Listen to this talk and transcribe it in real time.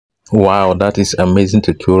Wow, that is amazing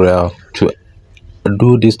tutorial. To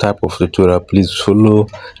do this type of tutorial, please follow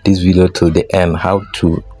this video till the end, how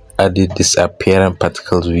to edit this appearance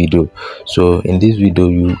particles video. So in this video,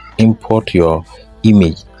 you import your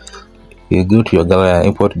image. You go to your gallery and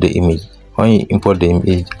import the image. When you import the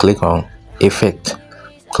image, click on effect,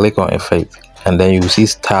 and then you see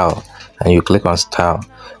style, and you click on style.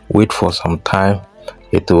 Wait for some time,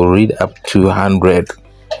 it will read up to 100,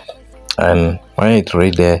 and when it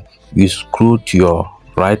read there, you scroll to your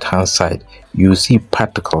right hand side. You see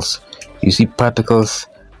particles,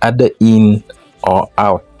 either in or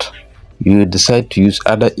out. You decide to use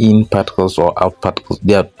either in particles or out particles.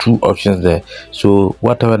 There are two options there, so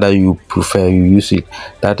whatever that you prefer, you use it.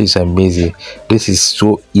 That is amazing. This is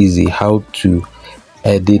so easy how to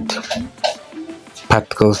edit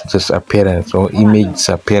particles disappearance or image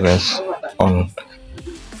disappearance on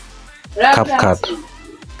CapCut.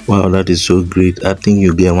 Wow, that is so great. I think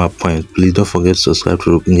you get my point. Please don't forget to subscribe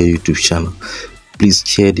to Robinga YouTube channel. Please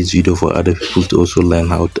share this video for other people to also learn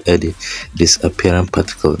how to edit this appearance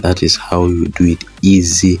particle. That is how you do it,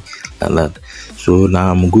 easy like that. So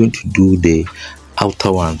now I'm going to do the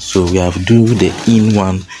outer one. So we have do the in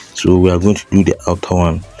one, so we are going to do the outer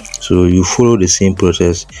one. So you follow the same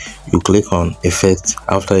process. You click on effects.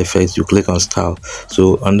 After effects, you click on style.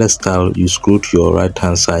 So under style, you scroll to your right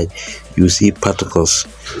hand side, you see particles.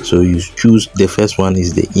 So you choose the first one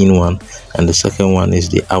is the in one, and the second one is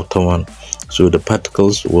the outer one. So the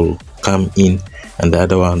particles will come in, and the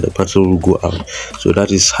other one, the particle will go out. So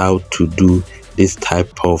that is how to do this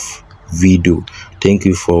type of video. Thank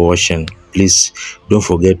you for watching. Please don't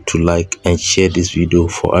forget to like and share this video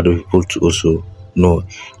for other people to also know.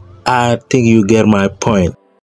 I think you get my point.